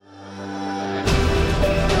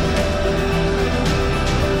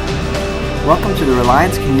welcome to the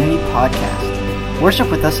Reliance Community Podcast.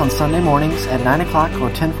 Worship with us on Sunday mornings at 9 o'clock or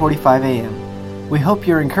 10:45 a.m. We hope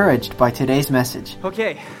you're encouraged by today's message.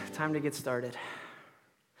 Okay, time to get started.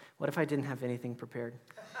 What if I didn't have anything prepared?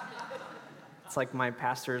 It's like my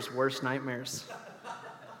pastor's worst nightmares.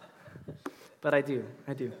 But I do.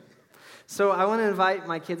 So I want to invite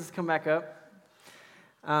my kids to come back up.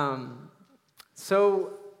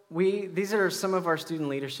 These are some of our student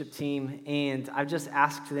leadership team, and I've just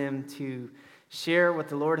asked them to share what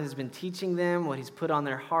the Lord has been teaching them, what He's put on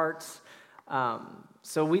their hearts.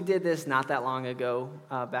 So we did this not that long ago,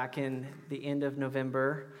 back in the end of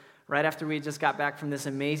November, right after we just got back from this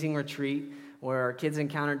amazing retreat where our kids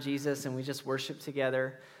encountered Jesus and we just worshiped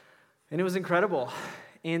together. And it was incredible.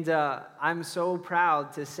 And I'm so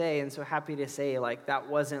proud to say and so happy to say, like, that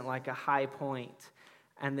wasn't like a high point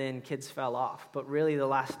and then kids fell off. But really the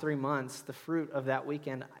last 3 months, the fruit of that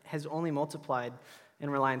weekend has only multiplied in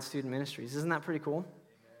Reliance Student Ministries. Isn't that pretty cool? Amen.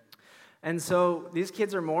 And so these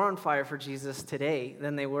kids are more on fire for Jesus today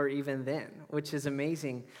than they were even then, which is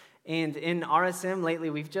amazing. And in RSM lately,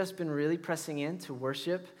 we've just been really pressing in to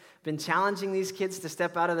worship, been challenging these kids to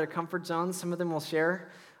step out of their comfort zones. Some of them will share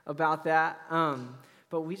about that.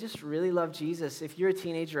 But we just really love Jesus. If you're a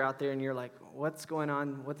teenager out there and you're like, what's going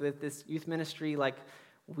on with this youth ministry? Like,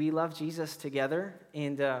 we love Jesus together,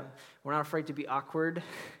 and we're not afraid to be awkward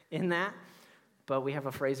in that, but we have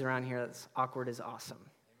a phrase around here that's awkward is awesome.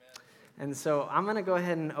 Amen. And so I'm going to go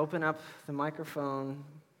ahead and open up the microphone,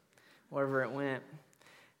 wherever it went,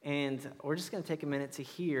 and we're just going to take a minute to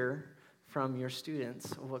hear from your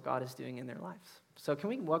students of what God is doing in their lives. So can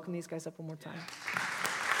we welcome these guys up one more time?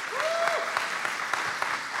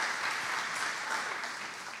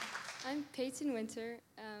 I'm Peyton Winter.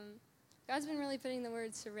 God's been really putting the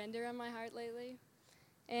word surrender on my heart lately.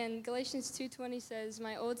 And Galatians 2:20 says,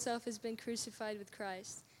 "My old self has been crucified with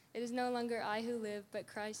Christ. It is no longer I who live, but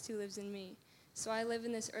Christ who lives in me. So I live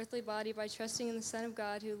in this earthly body by trusting in the Son of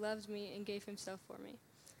God who loved me and gave himself for me."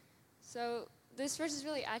 So this verse is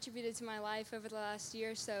really attributed to my life over the last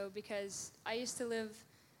year or so because I used to live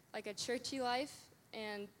like a churchy life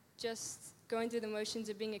and just going through the motions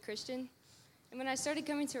of being a Christian. And when I started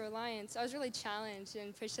coming to Reliance, I was really challenged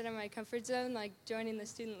and pushed out of my comfort zone, like joining the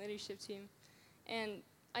student leadership team. And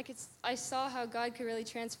I saw how God could really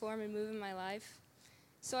transform and move in my life.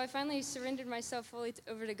 So I finally surrendered myself fully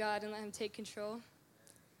over to God and let him take control.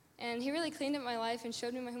 And he really cleaned up my life and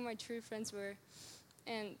showed me who my true friends were.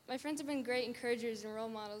 And my friends have been great encouragers and role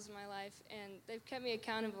models in my life, and they've kept me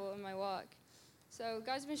accountable in my walk. So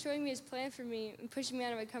God's been showing me his plan for me and pushing me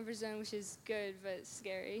out of my comfort zone, which is good but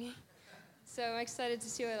scary. So I'm excited to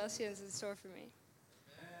see what else he has in store for me.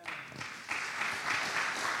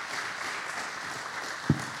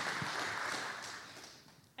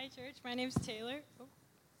 Hi, church. My name's Taylor.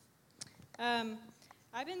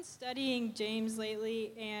 I've been studying James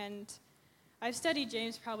lately, and I've studied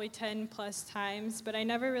James probably 10 plus times, but I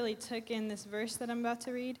never really took in this verse that I'm about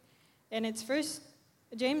to read. And it's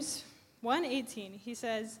James 1:18. He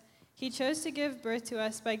says, "He chose to give birth to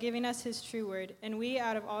us by giving us his true word, and we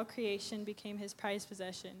out of all creation became his prized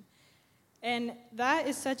possession." And that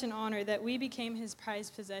is such an honor that we became his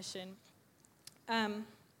prized possession.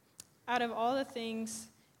 Out of all the things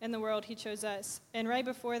in the world, he chose us. And right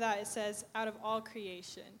before that, it says, out of all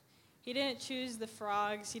creation. He didn't choose the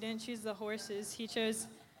frogs. He didn't choose the horses. He chose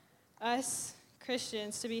us,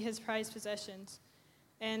 Christians, to be his prized possessions.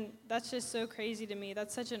 And that's just so crazy to me.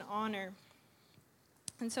 That's such an honor.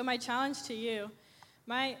 And so my challenge to you,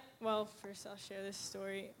 first I'll share this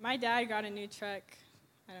story. My dad got a new truck,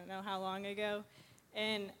 I don't know how long ago,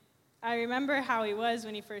 and I remember how he was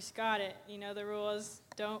when he first got it. You know, the rules,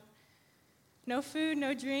 no food,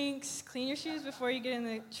 no drinks, clean your shoes before you get in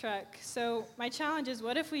the truck. So my challenge is,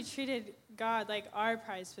 what if we treated God like our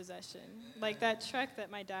prized possession, like that truck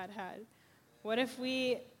that my dad had? What if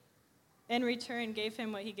we, in return, gave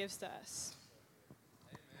him what he gives to us?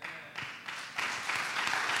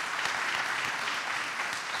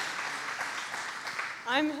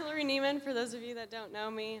 I'm Hillary Neiman, for those of you that don't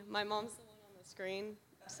know me. My mom's the one on the screen,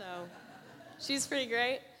 so she's pretty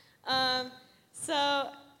great.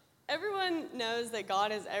 So everyone knows that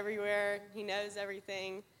God is everywhere. He knows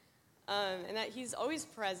everything, and that he's always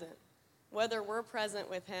present, whether we're present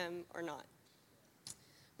with him or not.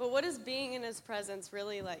 But what is being in his presence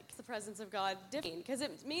really like? The presence of God different, because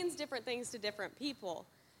it means different things to different people,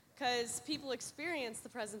 because people experience the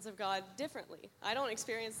presence of God differently. I don't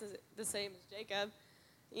experience the same as Jacob.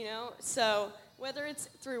 You know, so whether it's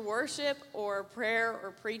through worship or prayer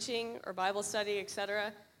or preaching or Bible study,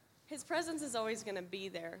 etc., his presence is always going to be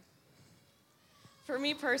there. For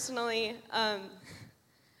me personally,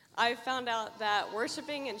 I found out that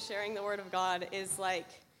worshiping and sharing the Word of God is like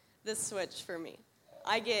the switch for me.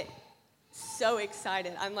 I get so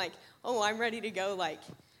excited. I'm like, oh, I'm ready to go, like,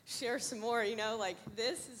 share some more, you know? Like,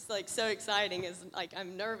 this is, like, so exciting. It's like,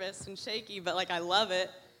 I'm nervous and shaky, but, like, I love it.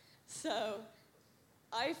 So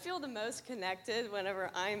I feel the most connected whenever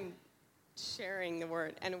I'm sharing the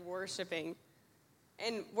Word and worshiping.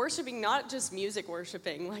 And worshiping, not just music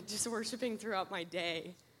worshiping, like, just worshiping throughout my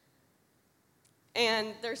day.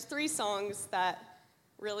 And there's 3 songs that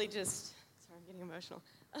really just, sorry, I'm getting emotional,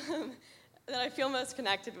 that I feel most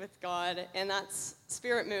connected with God, and that's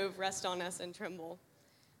Spirit Move, Rest on Us, and Tremble.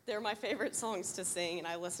 They're my favorite songs to sing, and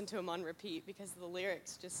I listen to them on repeat because the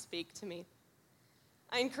lyrics just speak to me.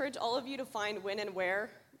 I encourage all of you to find when and where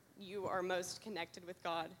you are most connected with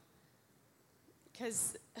God,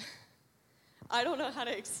 because I don't know how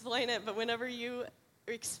to explain it, but whenever you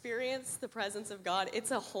experience the presence of God,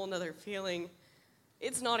 it's a whole nother feeling.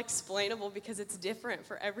 It's not explainable because it's different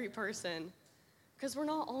for every person. Because we're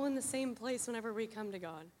not all in the same place whenever we come to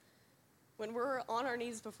God. When we're on our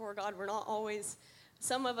knees before God, we're not always,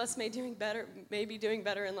 some of us may be doing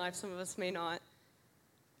better in life, some of us may not.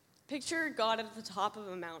 Picture God at the top of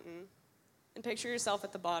a mountain and picture yourself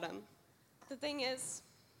at the bottom. The thing is,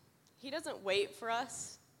 he doesn't wait for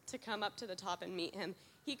us to come up to the top and meet him.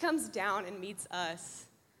 He comes down and meets us.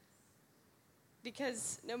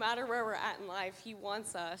 Because no matter where we're at in life, he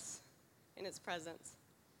wants us in his presence.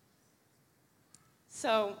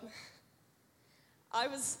 So I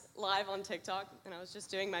was live on TikTok, and I was just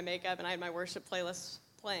doing my makeup, and I had my worship playlist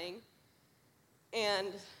playing. And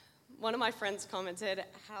one of my friends commented,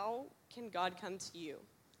 how can God come to you?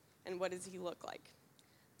 And what does he look like?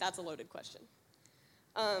 That's a loaded question.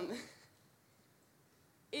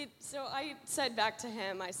 So I said back to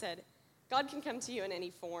him, I said, God can come to you in any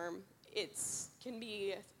form. It can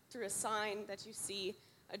be through a sign that you see,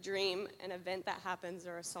 a dream, an event that happens,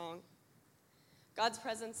 or a song. God's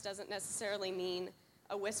presence doesn't necessarily mean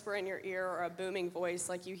a whisper in your ear or a booming voice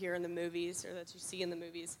like you hear in the movies or that you see in the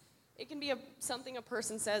movies. It can be something a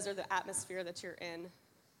person says or the atmosphere that you're in.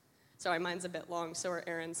 Sorry, mine's a bit long, so are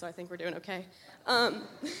Aaron's, so I think we're doing okay.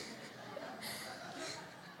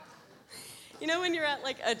 You know when you're at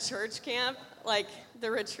like a church camp, like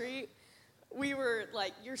the retreat, we were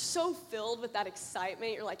like, you're so filled with that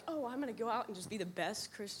excitement. You're like, oh, I'm going to go out and just be the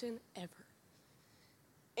best Christian ever.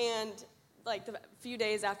 And like the few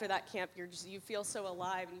days after that camp, you feel so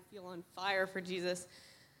alive and you feel on fire for Jesus.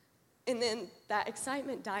 And then that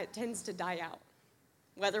excitement tends to die out,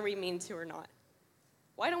 whether we mean to or not.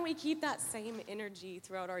 Why don't we keep that same energy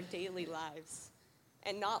throughout our daily lives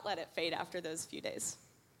and not let it fade after those few days?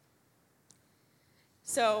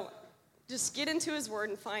 So just get into his word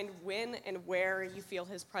and find when and where you feel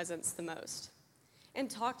his presence the most. And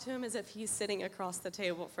talk to him as if he's sitting across the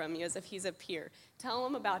table from you, as if he's a peer. Tell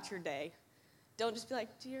him about your day. Don't just be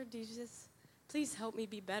like, dear Jesus, please help me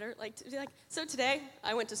be better. So today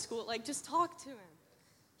I went to school. Just talk to him.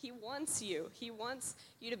 He wants you. He wants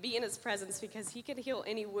you to be in his presence because he can heal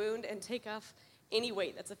any wound and take off any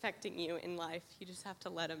weight that's affecting you in life. You just have to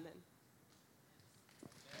let him in.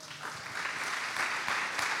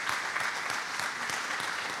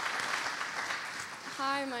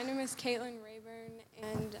 Hi, my name is Caitlin Rayburn,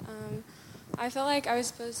 and I felt like I was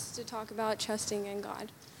supposed to talk about trusting in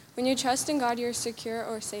God. When you trust in God, you're secure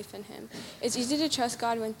or safe in him. It's easy to trust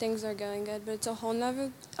God when things are going good, but it's a whole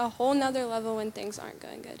nother level when things aren't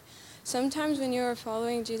going good. Sometimes when you are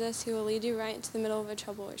following Jesus, he will lead you right into the middle of a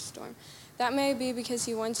trouble or storm. That may be because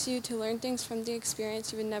he wants you to learn things from the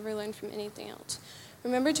experience you would never learn from anything else.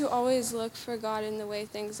 Remember to always look for God in the way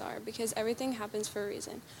things are, because everything happens for a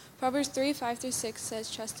reason. Proverbs 3:5-6 says,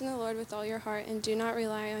 trust in the Lord with all your heart and do not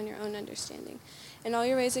rely on your own understanding. In all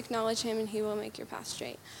your ways acknowledge him and he will make your path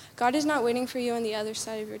straight. God is not waiting for you on the other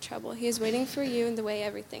side of your trouble. He is waiting for you in the way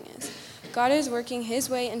everything is. God is working his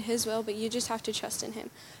way and his will, but you just have to trust in him.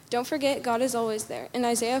 Don't forget, God is always there. In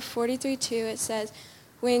Isaiah 43:2 it says,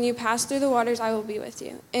 when you pass through the waters, I will be with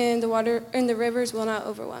you, and the rivers will not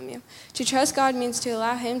overwhelm you. To trust God means to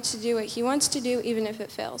allow him to do what he wants to do, even if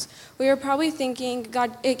it fails. We are probably thinking,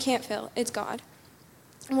 God, it can't fail. It's God.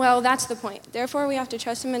 Well, that's the point. Therefore, we have to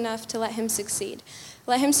trust him enough to let him succeed.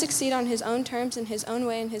 Let him succeed on his own terms, in his own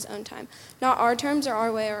way, in his own time. Not our terms or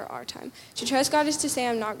our way or our time. To trust God is to say,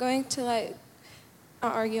 I'm not going to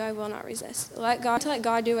not argue, I will not resist. Let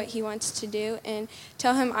God do what he wants to do and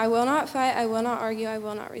tell him, I will not fight, I will not argue, I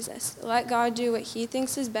will not resist. Let God do what he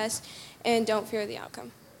thinks is best and don't fear the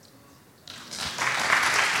outcome.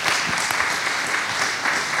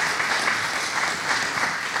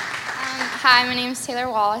 Hi, my name is Taylor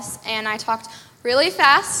Wallace, and I talked really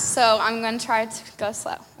fast, so I'm going to try to go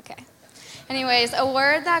slow. Okay. Anyways, a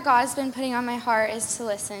word that God's been putting on my heart is to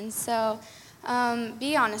listen. So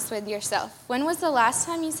be honest with yourself. When was the last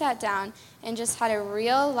time you sat down and just had a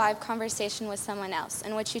real live conversation with someone else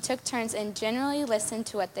in which you took turns and generally listened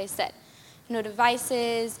to what they said? No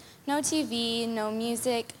devices, no TV, no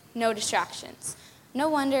music, no distractions. No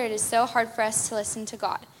wonder it is so hard for us to listen to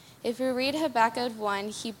God. If we read Habakkuk 1,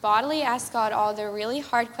 he bodily asked God all the really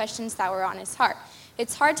hard questions that were on his heart.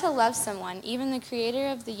 It's hard to love someone, even the creator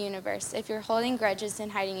of the universe, if you're holding grudges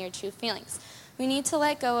and hiding your true feelings. We need to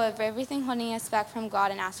let go of everything holding us back from God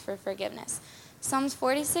and ask for forgiveness. Psalms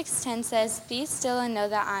 46:10 says, "Be still and know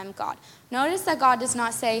that I am God." Notice that God does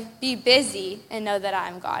not say, "Be busy and know that I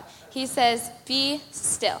am God." He says, "Be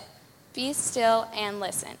still. Be still and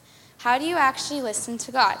listen." How do you actually listen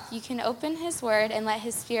to God? You can open his word and let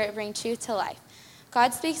his spirit bring truth to life.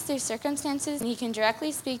 God speaks through circumstances, and he can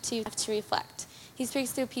directly speak to you to reflect. He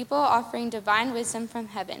speaks through people offering divine wisdom from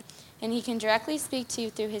heaven, and he can directly speak to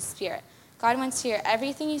you through his spirit. God wants to hear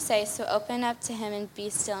everything you say, so open up to him and be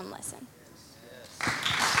still and listen.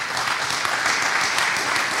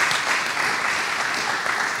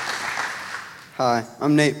 Hi,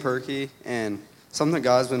 I'm Nate Perkey, and something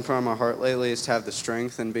God's been putting on my heart lately is to have the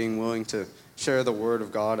strength and being willing to share the word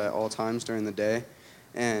of God at all times during the day.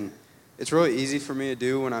 And it's really easy for me to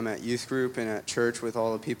do when I'm at youth group and at church with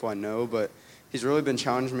all the people I know, but he's really been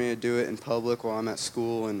challenging me to do it in public while I'm at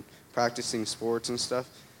school and practicing sports and stuff.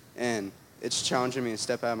 And it's challenging me to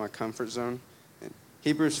step out of my comfort zone. And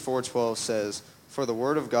Hebrews 4:12 says, "For the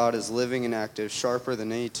word of God is living and active, sharper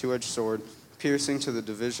than any two-edged sword, piercing to the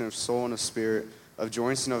division of soul and of spirit, of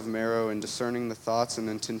joints and of marrow, and discerning the thoughts and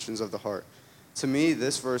intentions of the heart." To me,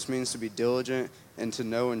 this verse means to be diligent and to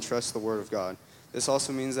know and trust the word of God. This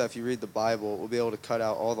also means that if you read the Bible, we'll be able to cut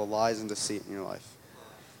out all the lies and deceit in your life.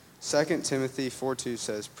 2 Timothy 4:2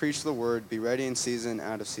 says, "Preach the word, be ready in season and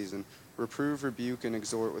out of season. Reprove, rebuke, and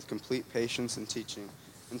exhort with complete patience and teaching."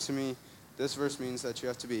 And to me, this verse means that you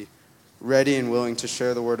have to be ready and willing to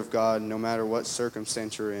share the word of God no matter what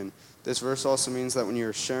circumstance you're in. This verse also means that when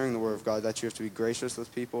you're sharing the word of God, that you have to be gracious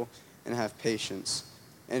with people and have patience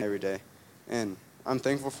every day. And I'm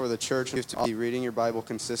thankful for the church. You have to be reading your Bible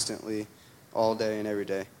consistently all day and every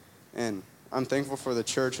day. And I'm thankful for the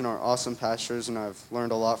church and our awesome pastors, and I've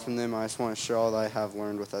learned a lot from them. I just want to share all that I have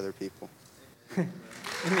learned with other people. Amen.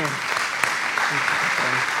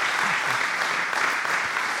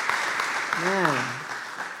 Man.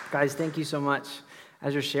 Guys, thank you so much.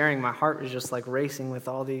 As you're sharing, my heart was just like racing with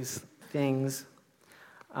all these things,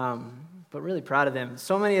 but really proud of them.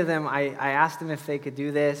 So many of them, I asked them if they could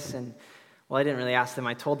do this, and well, I didn't really ask them.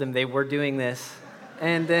 I told them they were doing this,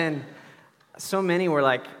 and then so many were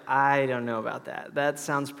like, "I don't know about that. That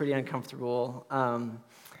sounds pretty uncomfortable."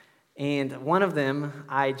 And one of them,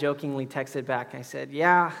 I jokingly texted back. I said,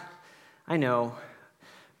 "Yeah, I know,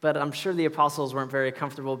 but I'm sure the apostles weren't very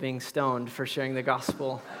comfortable being stoned for sharing the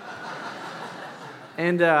gospel."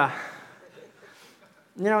 And,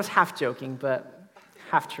 it's half joking, but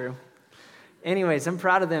half true. Anyways, I'm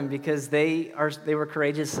proud of them because they were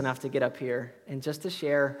courageous enough to get up here and just to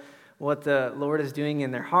share what the Lord is doing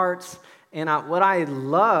in their hearts. And what I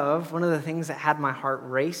love, one of the things that had my heart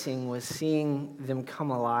racing was seeing them come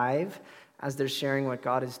alive as they're sharing what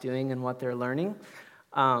God is doing and what they're learning.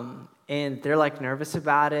 And they're like nervous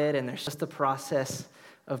about it, and there's just a process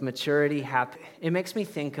of maturity happen. It makes me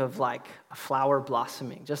think of like a flower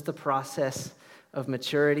blossoming, just the process of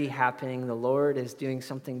maturity happening. The Lord is doing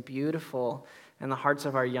something beautiful in the hearts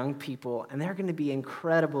of our young people, and they're going to be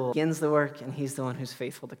incredible. He begins the work, and he's the one who's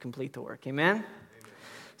faithful to complete the work. Amen?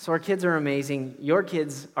 So our kids are amazing. Your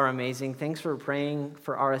kids are amazing. Thanks for praying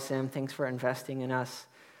for RSM. Thanks for investing in us.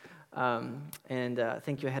 And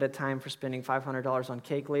thank you ahead of time for spending $500 on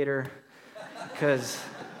cake later, because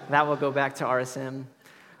that will go back to RSM.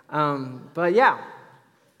 But yeah,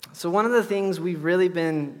 so one of the things we've really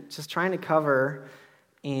been just trying to cover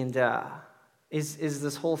and is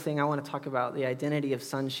this whole thing I want to talk about, the identity of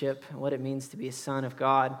sonship, and what it means to be a son of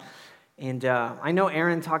God. And I know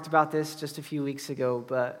Aaron talked about this just a few weeks ago,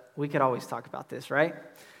 but we could always talk about this, right?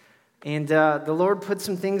 And the Lord put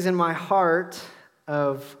some things in my heart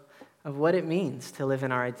of what it means to live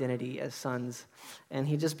in our identity as sons. And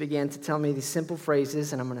he just began to tell me these simple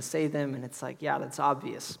phrases, and I'm going to say them, and it's like, yeah, that's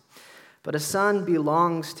obvious. But a son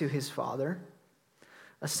belongs to his father.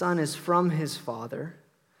 A son is from his father,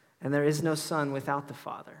 and there is no son without the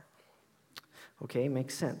father. Okay,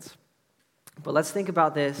 makes sense. But let's think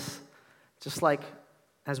about this just like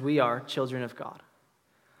as we are children of God.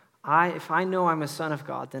 If I know I'm a son of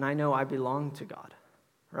God, then I know I belong to God,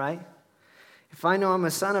 right? If I know I'm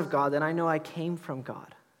a son of God, then I know I came from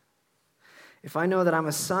God. If I know that I'm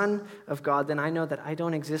a son of God, then I know that I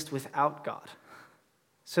don't exist without God.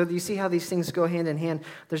 So do you see how these things go hand in hand?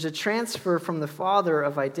 There's a transfer from the Father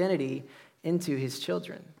of identity into his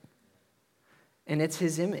children. And it's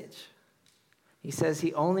his image. He says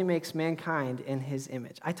he only makes mankind in his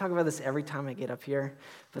image. I talk about this every time I get up here,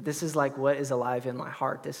 but this is like what is alive in my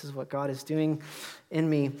heart. This is what God is doing in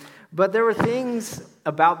me. But there were things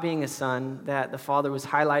about being a son that the Father was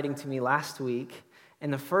highlighting to me last week.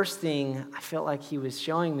 And the first thing I felt like he was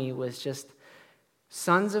showing me was just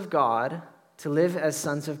sons of God. To live as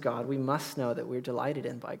sons of God, we must know that we're delighted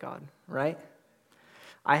in by God, right?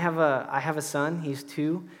 I have a son, he's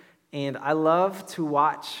 2, and I love to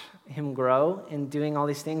watch him grow in doing all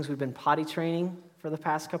these things. We've been potty training for the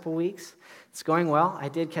past couple weeks. It's going well. I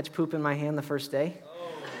did catch poop in my hand the first day.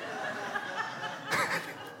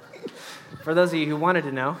 For those of you who wanted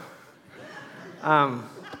to know.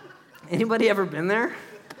 Anybody ever been there?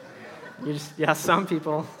 Some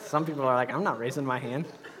people are like, I'm not raising my hand.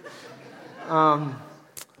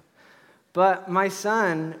 But my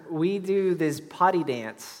son, we do this potty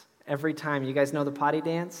dance every time. You guys know the potty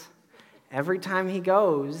dance? Every time he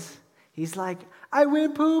goes, he's like, I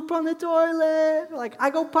went poop on the toilet. Like, I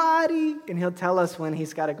go potty. And he'll tell us when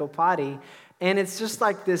he's got to go potty. And it's just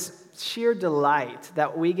like this sheer delight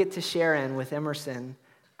that we get to share in with Emerson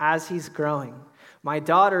as he's growing. My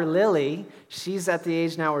daughter, Lily, she's at the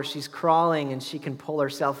age now where she's crawling and she can pull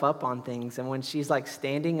herself up on things. And when she's like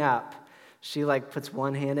standing up, she like puts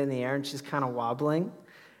one hand in the air and she's kind of wobbling.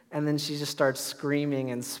 And then she just starts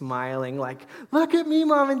screaming and smiling like, look at me,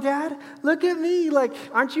 Mom and Dad. Look at me. Like,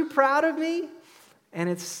 aren't you proud of me? And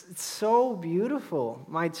it's so beautiful.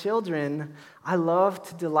 My children, I love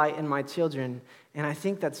to delight in my children. And I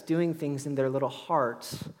think that's doing things in their little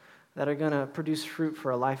hearts that are going to produce fruit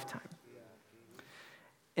for a lifetime.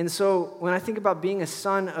 And so when I think about being a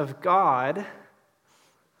son of God,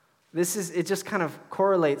 it just kind of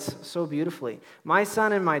correlates so beautifully. My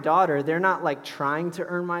son and my daughter, they're not like trying to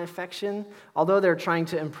earn my affection, although they're trying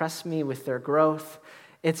to impress me with their growth.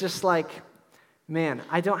 It's just like, man,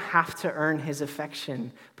 I don't have to earn his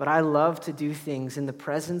affection, but I love to do things in the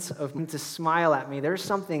presence of him to smile at me. There's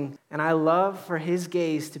something, and I love for his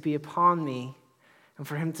gaze to be upon me and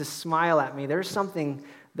for him to smile at me. There's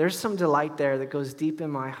some delight there that goes deep in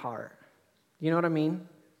my heart. You know what I mean?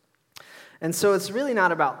 And so it's really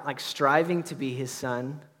not about like striving to be his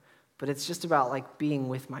son, but it's just about like being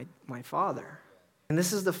with my Father. And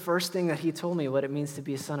this is the first thing that he told me what it means to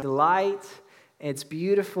be a son of delight. It's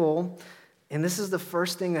beautiful. And this is the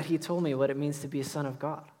first thing that he told me what it means to be a son of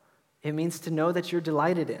God. It means to know that you're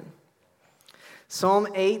delighted in. Psalm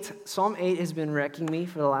 8 has been wrecking me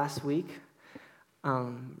for the last week.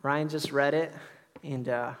 Ryan just read it, and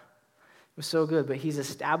it was so good. But he's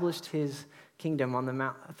established his kingdom on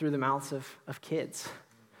the through the mouths of kids.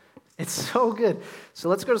 It's so good. So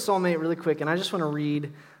let's go to Psalm 8 really quick, and I just want to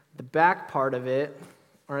read the back part of it,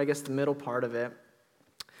 or I guess the middle part of it.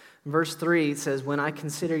 Verse 3 says, when I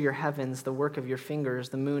consider your heavens, the work of your fingers,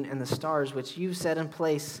 the moon and the stars, which you've set in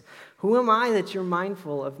place, who am I that you're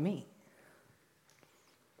mindful of me?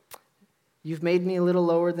 You've made me a little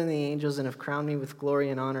lower than the angels and have crowned me with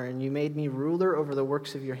glory and honor, and you made me ruler over the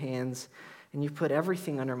works of your hands, and you've put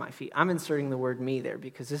everything under my feet. I'm inserting the word me there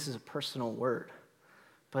because this is a personal word.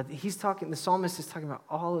 But the psalmist is talking about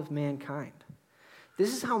all of mankind.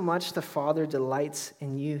 This is how much the Father delights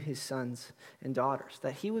in you, his sons and daughters,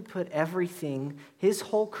 that he would put everything, his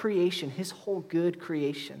whole creation, his whole good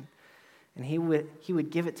creation, and he would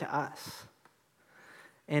give it to us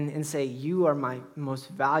and say, you are my most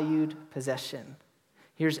valued possession.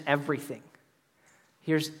 Here's everything.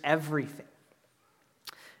 Here's everything.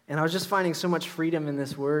 And I was just finding so much freedom in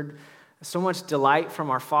this word, so much delight from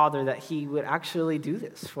our Father that he would actually do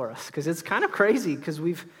this for us. Because it's kind of crazy because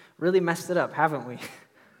we've really messed it up, haven't we?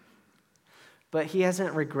 But he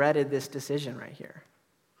hasn't regretted this decision right here.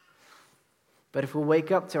 But if we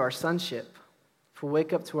wake up to our sonship, if we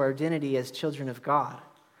wake up to our identity as children of God,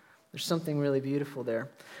 there's something really beautiful there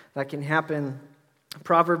that can happen.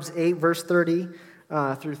 Proverbs 8, verse 30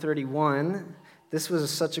 through 31. This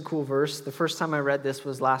was such a cool verse. The first time I read this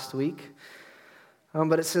was last week.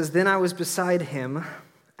 But it says, then I was beside him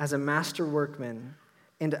as a master workman,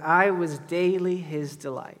 and I was daily his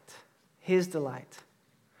delight. His delight.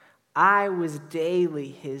 I was daily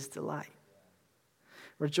his delight.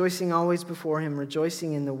 Rejoicing always before him,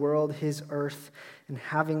 rejoicing in the world, his earth, and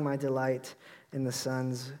having my delight in the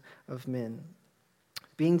sons of men.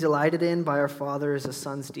 Being delighted in by our Father is a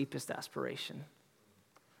son's deepest aspiration.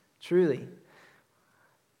 Truly.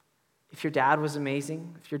 If your dad was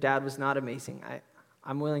amazing, if your dad was not amazing,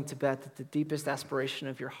 I'm willing to bet that the deepest aspiration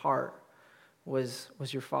of your heart was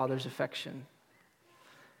your father's affection.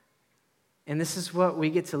 And this is what we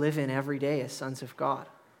get to live in every day as sons of God.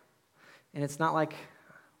 And it's not like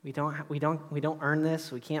we don't earn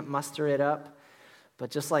this, we can't muster it up. But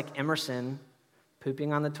just like Emerson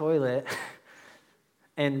pooping on the toilet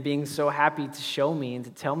and being so happy to show me and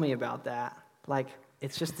to tell me about that, like,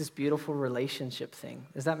 it's just this beautiful relationship thing.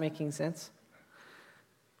 Is that making sense?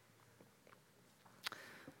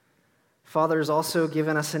 Father has also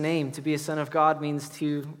given us a name. To be a son of God means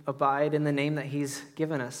to abide in the name that he's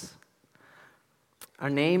given us. Our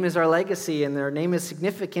name is our legacy, and our name is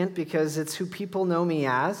significant because it's who people know me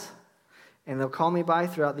as, and they'll call me by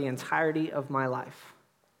throughout the entirety of my life.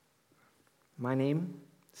 My name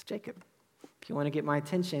is Jacob. If you want to get my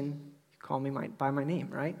attention, you call me by my name,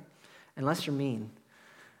 right? Unless you're mean,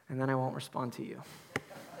 and then I won't respond to you.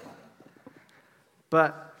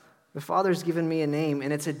 But the Father's given me a name,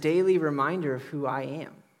 and it's a daily reminder of who I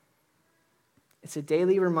am. It's a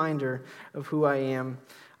daily reminder of who I am.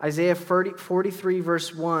 Isaiah 43,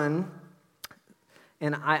 verse 1,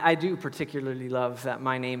 and I do particularly love that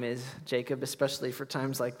my name is Jacob, especially for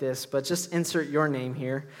times like this, but just insert your name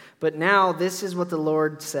here. But now this is what the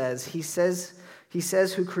Lord says. He says,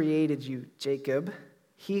 who created you, Jacob,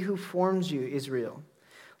 he who formed you, Israel.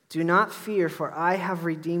 Do not fear, for I have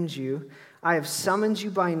redeemed you. I have summoned you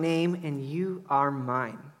by name, and you are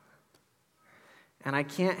mine. And I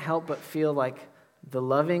can't help but feel like the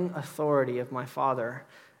loving authority of my Father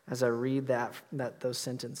as I read those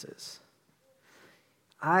sentences.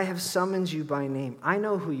 I have summoned you by name. I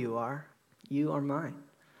know who you are. You are mine.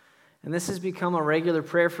 And this has become a regular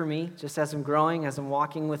prayer for me, just as I'm growing, as I'm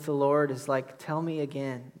walking with the Lord, is like, tell me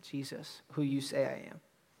again, Jesus, who you say I am.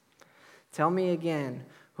 Tell me again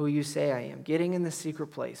who you say I am. Getting in the secret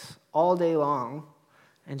place all day long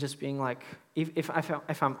and just being like, if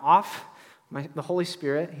I'm off, the Holy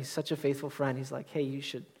Spirit, he's such a faithful friend. He's like, hey, you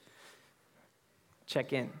should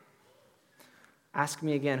check in. Ask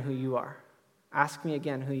me again who you are. Ask me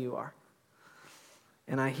again who you are.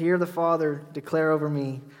 And I hear the Father declare over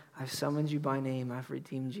me, I've summoned you by name. I've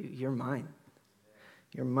redeemed you. You're mine.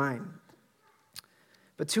 You're mine.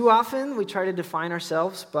 But too often we try to define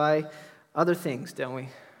ourselves by other things, don't we?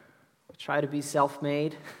 We try to be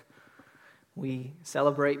self-made. We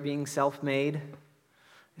celebrate being self-made.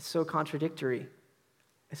 It's so contradictory.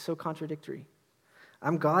 It's so contradictory.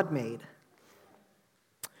 I'm God-made.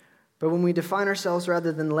 But when we define ourselves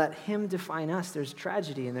rather than let him define us, there's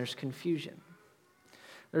tragedy and there's confusion.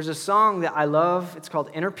 There's a song that I love. It's called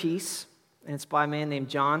Inner Peace, and it's by a man named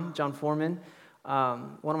John Foreman,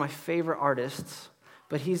 one of my favorite artists.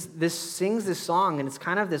 But he sings this song, and it's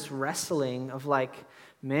kind of this wrestling of like,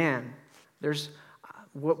 man,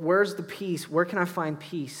 where's the peace? Where can I find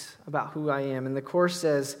peace about who I am? And the chorus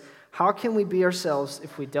says, how can we be ourselves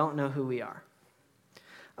if we don't know who we are?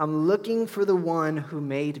 I'm looking for the one who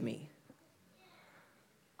made me.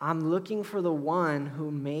 I'm looking for the one who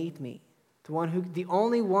made me. The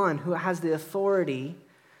only one who has the authority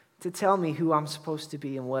to tell me who I'm supposed to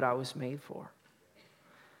be and what I was made for.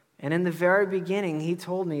 And in the very beginning, he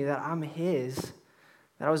told me that I'm his,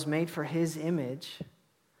 that I was made for his image,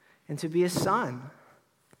 and to be a son.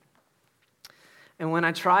 And when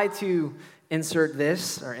I try to insert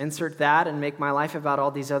this or insert that and make my life about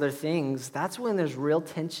all these other things, that's when there's real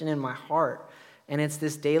tension in my heart. And it's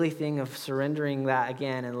this daily thing of surrendering that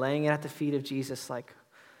again and laying it at the feet of Jesus like,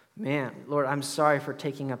 man, Lord, I'm sorry for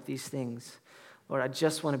taking up these things. Lord, I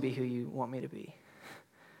just want to be who you want me to be.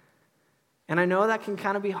 And I know that can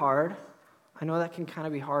kind of be hard.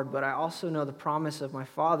 But I also know the promise of my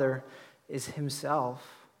Father is himself.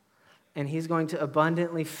 And he's going to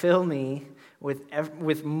abundantly fill me with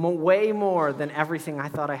way more than everything I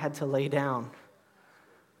thought I had to lay down.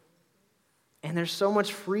 And there's so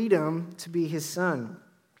much freedom to be his son.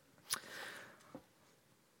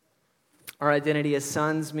 Our identity as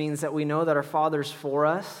sons means that we know that our Father's for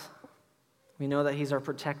us. We know that he's our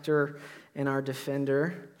protector and our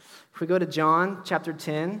defender. If we go to John chapter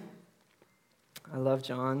 10, I love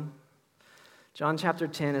John. John chapter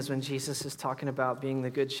 10 is when Jesus is talking about being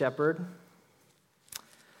the good shepherd.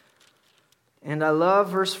 And I love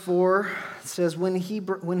verse 4. It says, when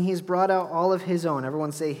he's brought out all of his own,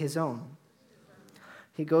 everyone say his own.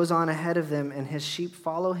 He goes on ahead of them, and his sheep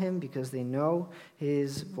follow him because they know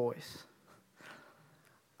his voice.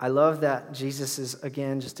 I love that Jesus is,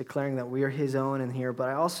 again, just declaring that we are his own in here, but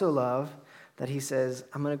I also love that he says,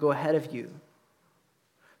 I'm going to go ahead of you.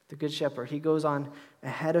 The good shepherd, he goes on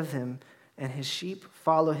ahead of him, and his sheep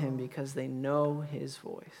follow him because they know his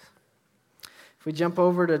voice. If we jump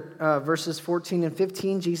over to verses 14 and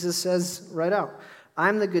 15, Jesus says right out,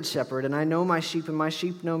 I'm the good shepherd, and I know my sheep, and my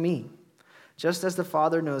sheep know me. just as the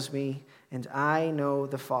Father knows me, and I know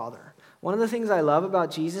the Father. One of the things I love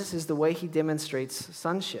about Jesus is the way he demonstrates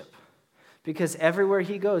sonship. Because everywhere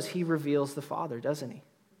he goes, he reveals the Father, doesn't he?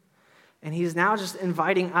 And he's now just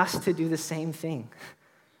inviting us to do the same thing.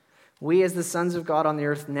 We, as the sons of God on the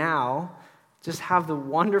earth now, just have the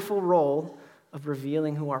wonderful role of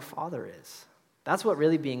revealing who our Father is. That's what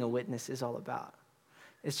really being a witness is all about.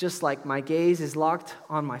 It's just like my gaze is locked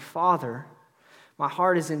on my Father, my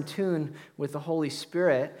heart is in tune with the Holy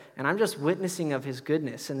Spirit, and I'm just witnessing of his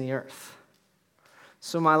goodness in the earth.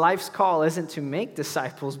 So my life's call isn't to make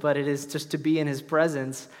disciples, but it is just to be in his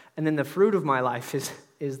presence, and then the fruit of my life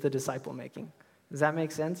is the disciple making. Does that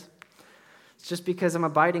make sense? It's just because I'm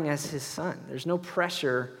abiding as his son. There's no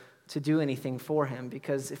pressure to do anything for him,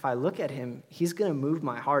 because if I look at him, he's going to move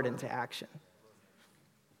my heart into action.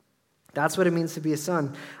 That's what it means to be a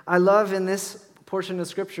son. I love in this portion of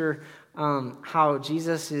Scripture how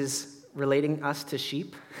Jesus is relating us to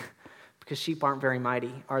sheep, because sheep aren't very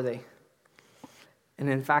mighty, are they? And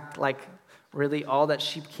in fact, like, really all that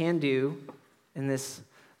sheep can do in this,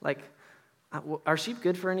 like, are sheep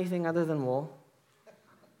good for anything other than wool?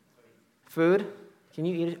 Food? Can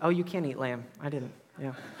you eat it? Oh, you can eat lamb. I didn't,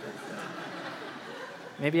 yeah.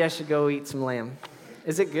 Maybe I should go eat some lamb.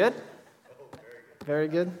 Is it good? Very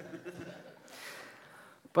good.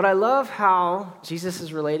 But I love how Jesus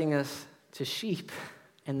is relating us to sheep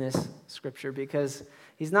in this scripture, because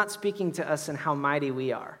he's not speaking to us in how mighty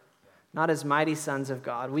we are, not as mighty sons of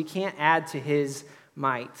God. We can't add to his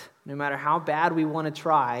might, no matter how bad we want to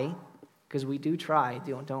try, because we do try,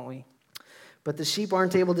 don't we? But the sheep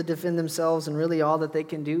aren't able to defend themselves, and really all that they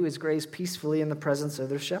can do is graze peacefully in the presence of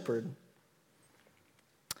their shepherd.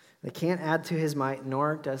 They can't add to his might,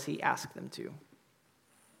 nor does he ask them to.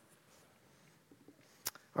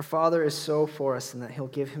 Our Father is so for us in that he'll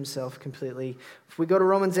give himself completely. If we go to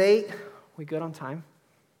Romans 8, we good on time?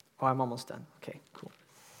 Oh, I'm almost done. Okay, cool.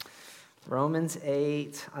 Romans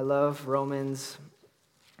 8. I love Romans.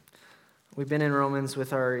 We've been in Romans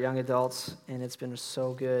with our young adults, and it's been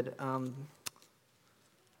so good.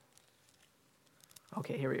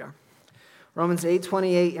 Okay, here we are. Romans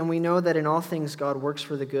 8:28, and we know that in all things God works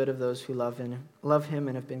for the good of those who love him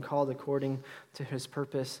and have been called according to his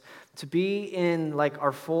purpose. To be in like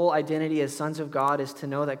our full identity as sons of God is to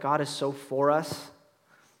know that God is so for us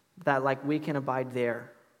that like we can abide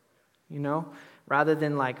there, you know, rather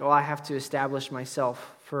than like, oh, I have to establish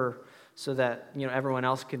myself so that, you know, everyone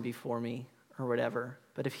else can be for me or whatever.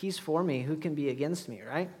 But if he's for me, who can be against me,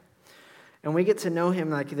 right? And we get to know him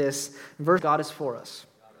like this. Verse, God is for us.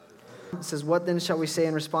 It says, what then shall we say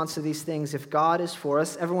in response to these things? If God is for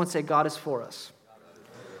us, everyone say, God is for us.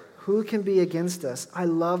 Who can be against us? I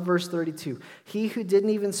love verse 32. He who didn't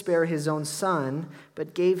even spare his own son,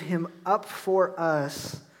 but gave him up for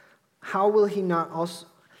us, how will he not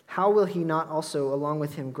also, along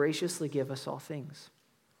with him, graciously give us all things?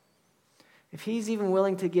 If he's even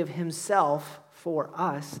willing to give himself for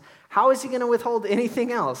us, how is he going to withhold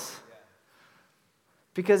anything else?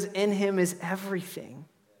 Because in him is everything.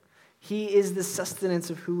 He is the sustenance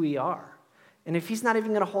of who we are. And if he's not even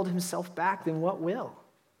going to hold himself back, then what will?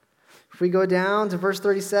 If we go down to verse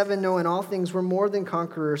 37, no, in all things we're more than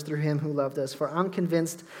conquerors through him who loved us. For I'm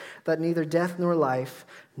convinced that neither death nor life,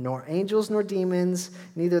 nor angels nor demons,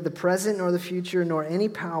 neither the present nor the future, nor any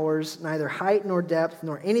powers, neither height nor depth,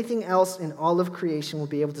 nor anything else in all of creation will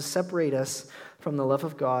be able to separate us from the love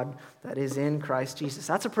of God that is in Christ Jesus.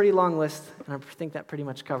 That's a pretty long list, and I think that pretty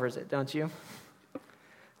much covers it, don't you?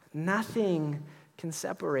 Nothing can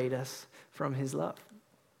separate us from his love.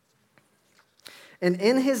 And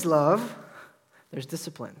in his love, there's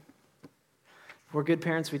discipline. If we're good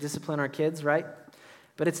parents, we discipline our kids, right?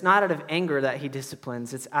 But it's not out of anger that he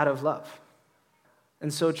disciplines, it's out of love.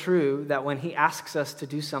 And so true that when he asks us to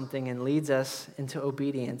do something and leads us into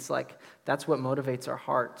obedience, like that's what motivates our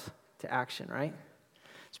heart to action, right?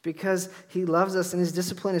 It's because he loves us and his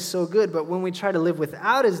discipline is so good, but when we try to live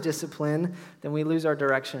without his discipline, then we lose our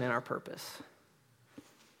direction and our purpose.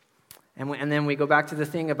 And then we go back to the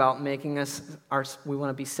thing about making we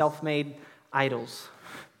want to be self-made idols.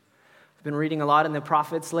 I've been reading a lot in the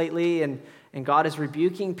prophets lately, and God is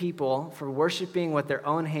rebuking people for worshiping what their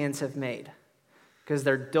own hands have made because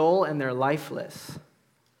they're dull and they're lifeless.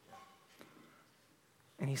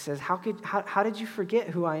 And he says, how did you forget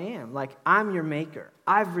who I am? Like, I'm your maker.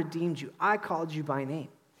 I've redeemed you. I called you by name.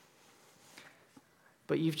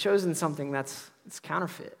 But you've chosen something that's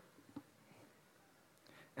counterfeit.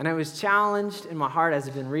 And I was challenged in my heart as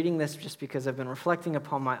I've been reading this just because I've been reflecting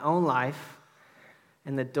upon my own life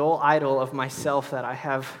and the dull idol of myself that I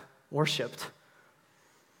have worshipped.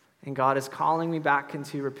 And God is calling me back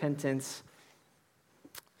into repentance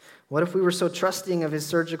What if we were so trusting of his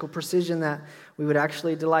surgical precision that we would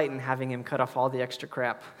actually delight in having him cut off all the extra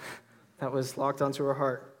crap that was locked onto our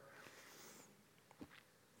heart?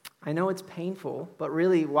 I know it's painful, but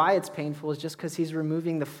really why it's painful is just because he's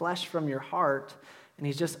removing the flesh from your heart and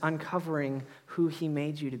he's just uncovering who he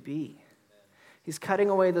made you to be. He's cutting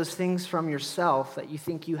away those things from yourself that you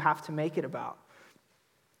think you have to make it about.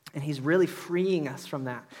 And he's really freeing us from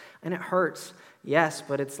that. And it hurts, yes,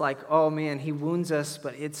 but it's like, oh man, he wounds us,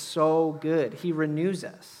 but it's so good. He renews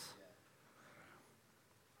us.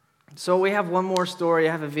 So we have one more story.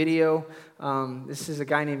 I have a video. This is a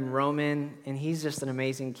guy named Roman, and he's just an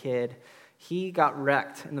amazing kid. He got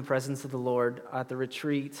wrecked in the presence of the Lord at the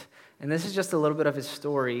retreat. And this is just a little bit of his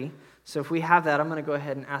story. So if we have that, I'm going to go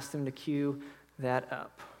ahead and ask them to cue that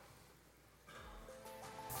up.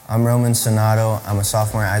 I'm Roman Sonato. I'm a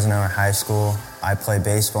sophomore at Eisenhower High School. I play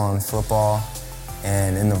baseball and football.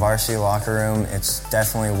 And in the varsity locker room, it's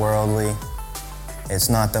definitely worldly. It's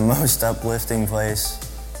not the most uplifting place.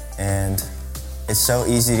 And it's so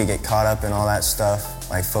easy to get caught up in all that stuff,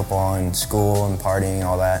 like football and school and partying,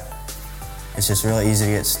 all that. It's just really easy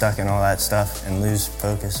to get stuck in all that stuff and lose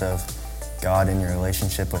focus of God and your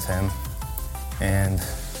relationship with him. And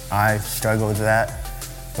I struggled with that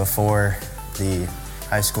before the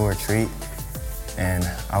high school retreat, and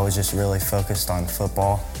I was just really focused on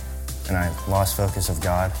football, and I lost focus of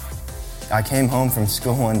God. I came home from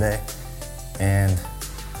school one day, and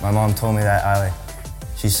my mom told me that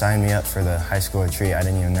she signed me up for the high school retreat. I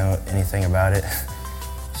didn't even know anything about it.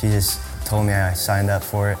 She just told me I signed up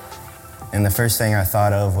for it. And the first thing I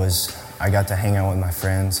thought of was I got to hang out with my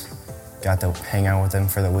friends, got to hang out with them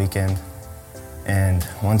for the weekend. And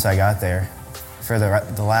once I got there, for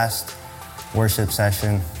the last worship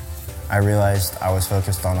session, I realized I was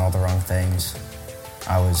focused on all the wrong things.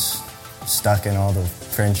 I was stuck in all the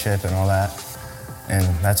friendship and all that. And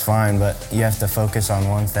that's fine, but you have to focus on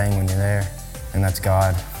one thing when you're there, and that's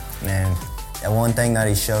God. And one thing that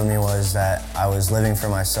he showed me was that I was living for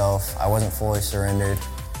myself. I wasn't fully surrendered.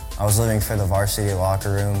 I was living for the varsity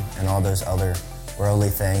locker room and all those other worldly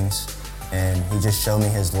things. And he just showed me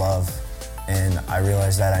his love. And I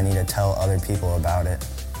realized that I need to tell other people about it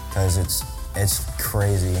because it's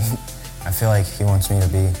crazy. I feel like he wants me to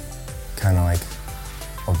be kind of like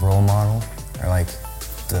a role model or like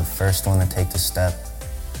the first one to take the step.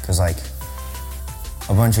 Because like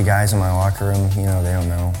a bunch of guys in my locker room, they don't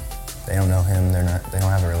know him. They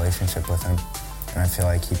don't have a relationship with him. And I feel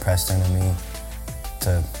like he pressed into me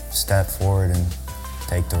to step forward and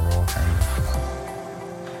take the role kind of.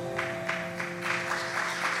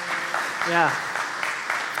 Yeah.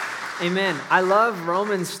 Amen. I love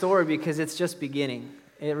Roman's story because it's just beginning.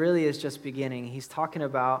 It really is just beginning. He's talking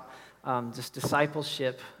about just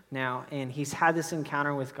discipleship now, and he's had this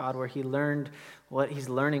encounter with God where he's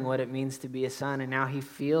learning what it means to be a son, and now he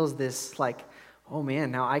feels this like, oh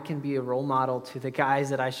man, now I can be a role model to the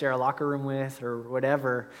guys that I share a locker room with or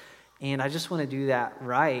whatever, and I just want to do that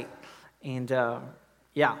right. And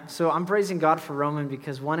so I'm praising God for Roman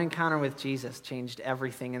because one encounter with Jesus changed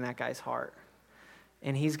everything in that guy's heart.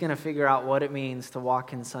 And he's going to figure out what it means to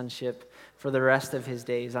walk in sonship for the rest of his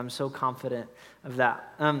days. I'm so confident of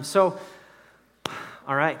that. All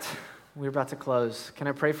right, we're about to close. Can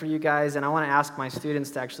I pray for you guys? And I want to ask my students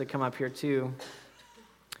to actually come up here too.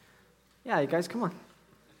 Yeah, you guys, come on.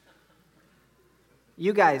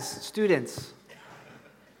 You guys, students.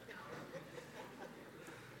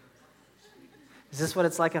 Is this what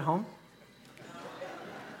it's like at home?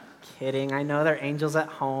 Kidding, I know they're angels at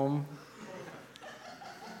home.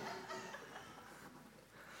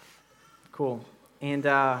 Cool. And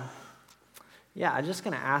I'm just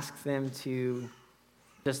going to ask them to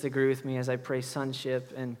just agree with me as I pray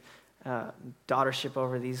sonship and daughtership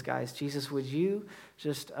over these guys. Jesus, would you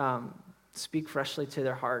just speak freshly to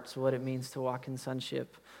their hearts what it means to walk in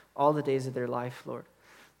sonship all the days of their life, Lord?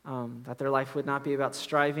 That their life would not be about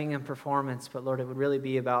striving and performance, but Lord, it would really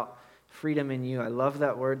be about freedom in you. I love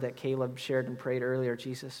that word that Caleb shared and prayed earlier,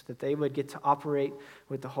 Jesus, that they would get to operate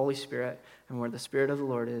with the Holy Spirit, and where the Spirit of the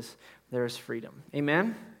Lord is, there is freedom.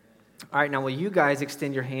 Amen? All right, now will you guys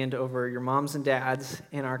extend your hand over your moms and dads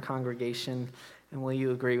in our congregation, and will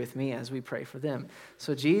you agree with me as we pray for them?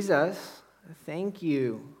 So Jesus, thank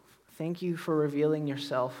you. Thank you for revealing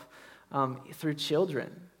yourself through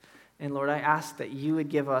children. And Lord, I ask that you would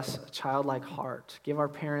give us a childlike heart. Give our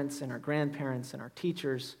parents and our grandparents and our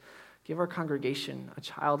teachers, give our congregation a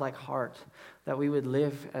childlike heart, that we would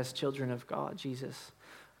live as children of God, Jesus.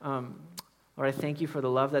 Lord, I thank you for the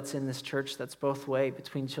love that's in this church that's both way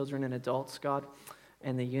between children and adults, God,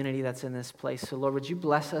 and the unity that's in this place. So Lord, would you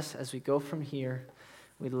bless us as we go from here?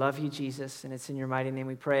 We love you, Jesus, and it's in your mighty name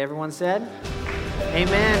we pray. Everyone said,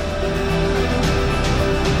 amen.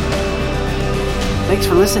 Thanks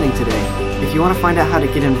for listening today. If you want to find out how to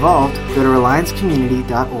get involved, go to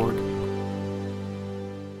reliancecommunity.org.